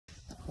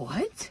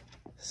What?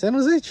 San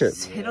Jose trip.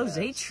 San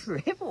Jose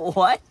trip?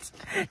 What?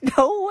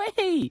 No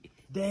way.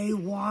 Day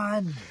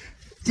one.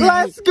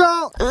 Let's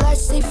go!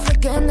 Lights they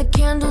flicker and the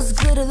candles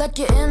glitter like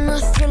you're in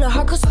a thriller.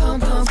 Heart goes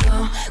pound, pound,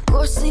 pound.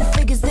 Ghostly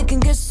figures, they can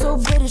get so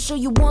bitter. Show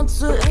you want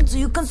to enter,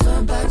 you can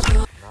turn back.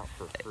 Not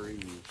for free.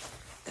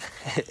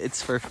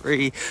 It's for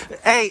free.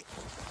 Hey!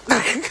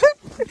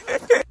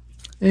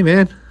 Hey,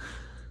 man.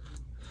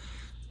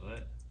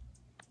 What?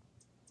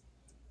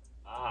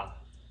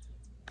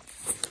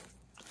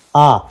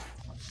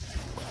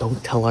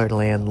 Don't tell our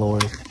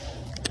landlord.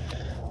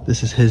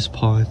 This is his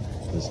pond.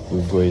 This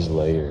Uguay's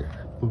lair.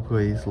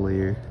 Uguay's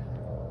lair.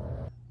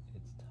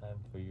 It's time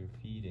for your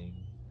feeding.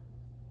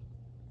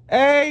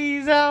 Hey,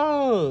 he's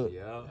out!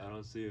 Yeah, I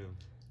don't see him.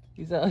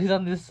 He's out. He's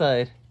on this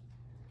side.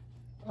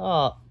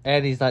 Oh,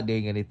 and he's not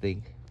doing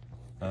anything.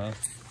 Huh?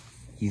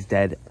 He's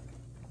dead.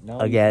 No,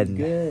 Again. he's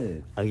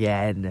good.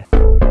 Again.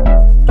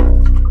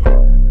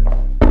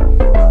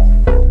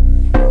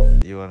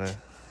 You wanna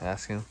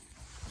ask him?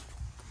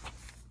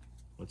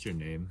 What's your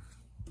name?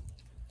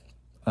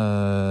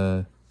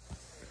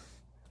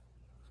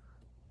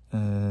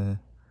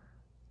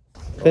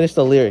 Finish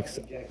the lyrics.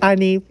 I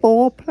need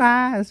 4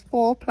 plies,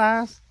 4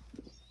 plies.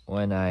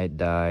 When I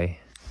die.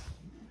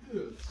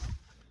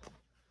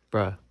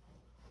 Bruh.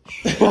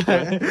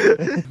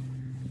 If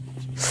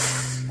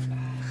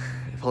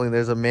only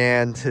there's a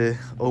man to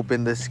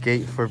open this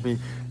gate for me.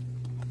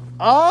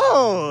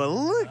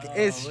 Oh, look,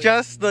 it's look.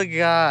 just the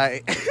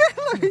guy.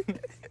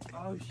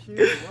 Oh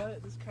shit,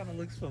 what? This kind of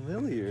looks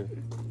familiar.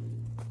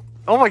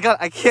 Oh my god,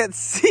 I can't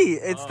see.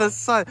 It's the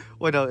sun.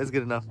 Wait, no, it's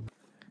good enough.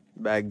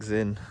 Bags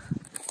in.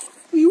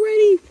 Are you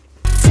ready?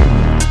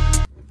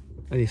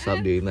 I need to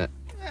stop doing that.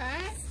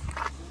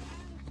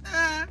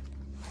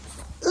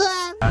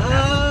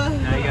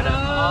 Now you gotta.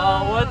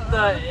 Oh, what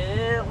the?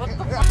 What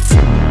the?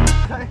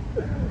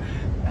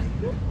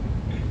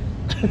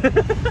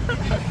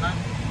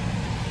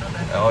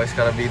 I always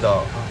gotta be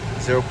the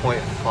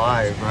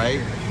 0.5,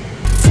 right?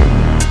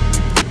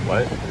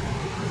 What?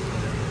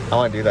 I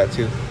wanna do that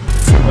too.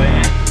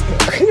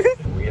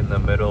 We in the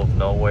middle of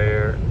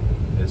nowhere.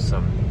 There's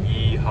some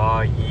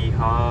yeehaw,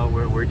 yeehaw.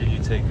 Where did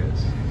you take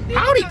us?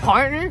 Howdy,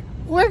 partner.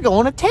 We're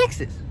going to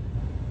Texas.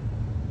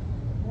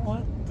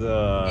 What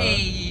the?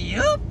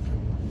 Yup.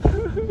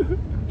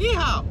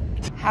 Yeah.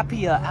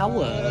 Happy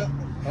hour.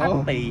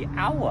 Happy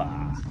hour.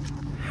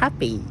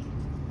 Happy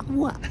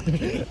hour.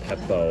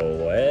 Pepper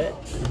what?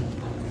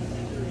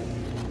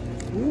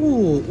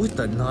 Ooh, with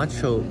the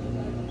nacho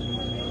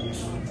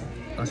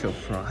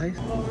fries.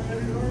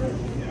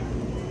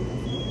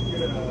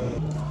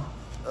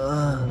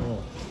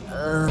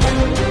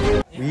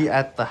 We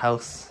at the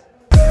house.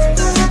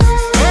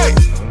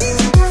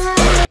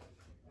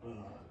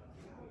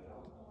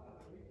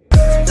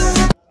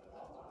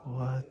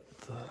 What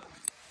the?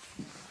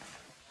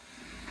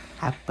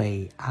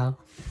 Happy hour.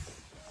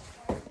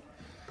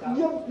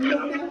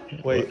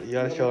 Wait, you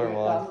gotta show her,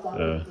 Mom.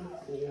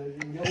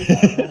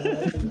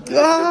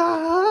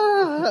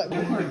 Ah!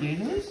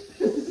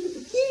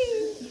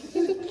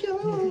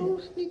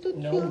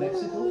 No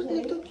Mexico.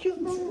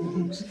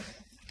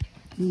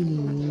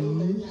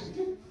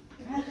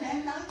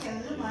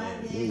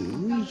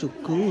 He's so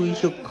cool, he's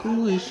so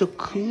cool, he's so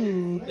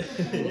cool.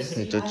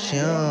 Little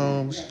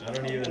chums. I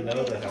don't even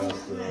know the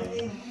house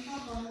though.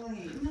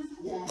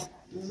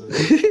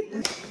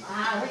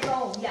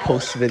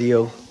 Post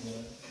video.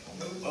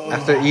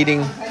 After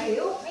eating.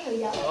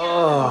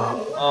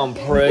 Oh, I'm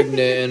pregnant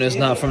and it's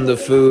not from the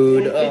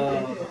food.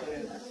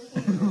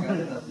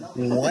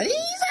 What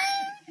is that?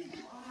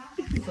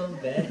 So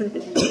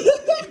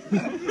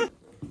bad.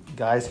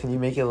 Guys, can you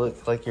make it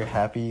look like you're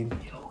happy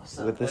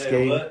with this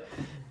game? What?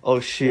 Oh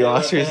shoot,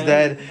 Oscar's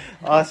dead.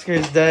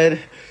 Oscar's dead.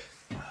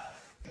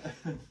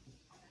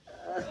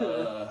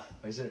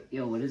 Is it?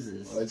 Yo, what is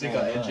this? It's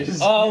got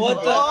edges. Oh,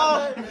 what the?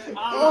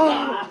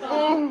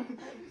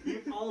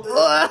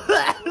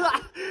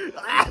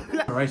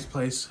 Rice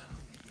place.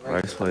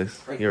 Rice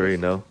place. You already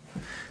know.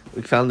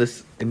 We found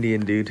this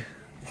Indian dude.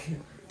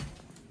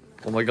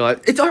 Oh my god.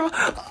 It's our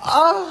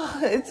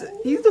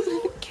he's the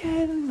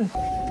freaking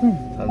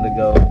Time to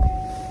go.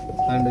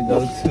 Time to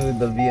go to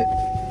the Viet.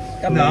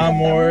 Come on,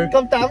 more.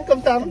 Come down.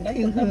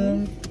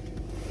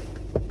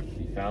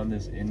 She found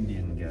this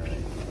Indian guy.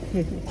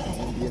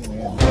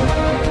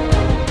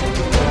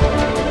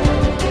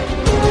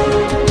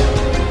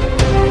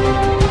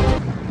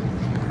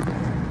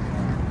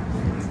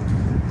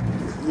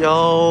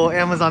 Yo,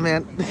 Amazon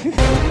man.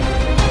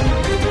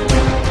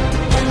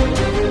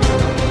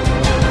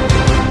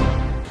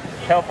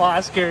 Help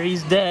Oscar,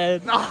 he's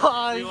dead.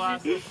 Oh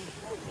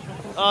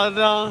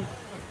no.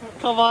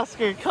 Come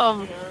Oscar,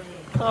 come.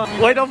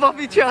 Wait, don't bump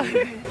each other.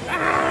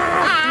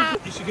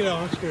 You should get an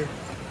Oscar.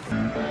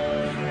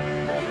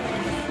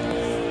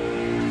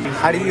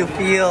 How do you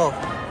feel?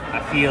 I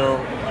feel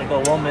like a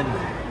woman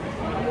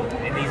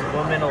in these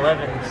woman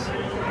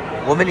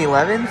 11s. Woman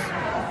 11s?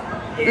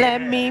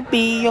 Let me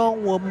be your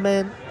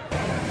woman.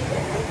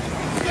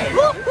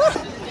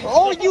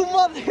 Oh, you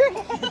mother!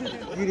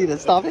 You need to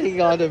stop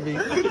hanging on to me.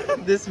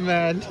 This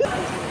man.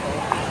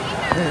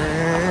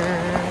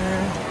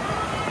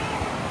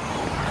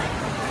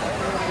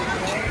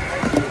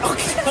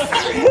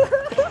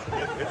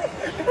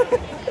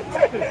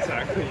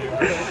 Exactly.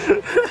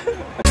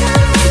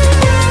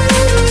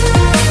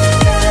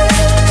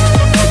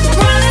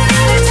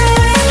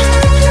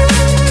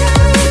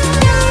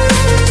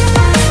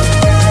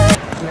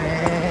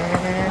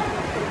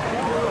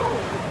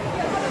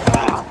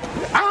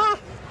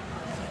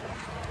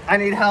 I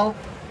need help.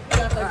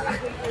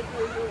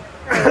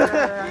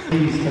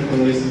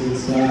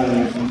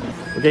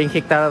 We're getting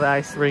kicked out of the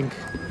ice rink.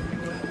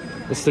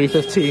 It's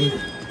 3:15.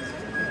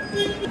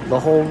 The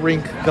whole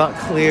rink got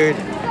cleared.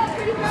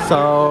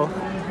 So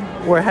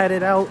we're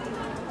headed out.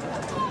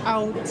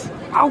 Out.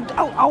 Out,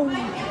 out, out.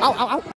 Out, out, out.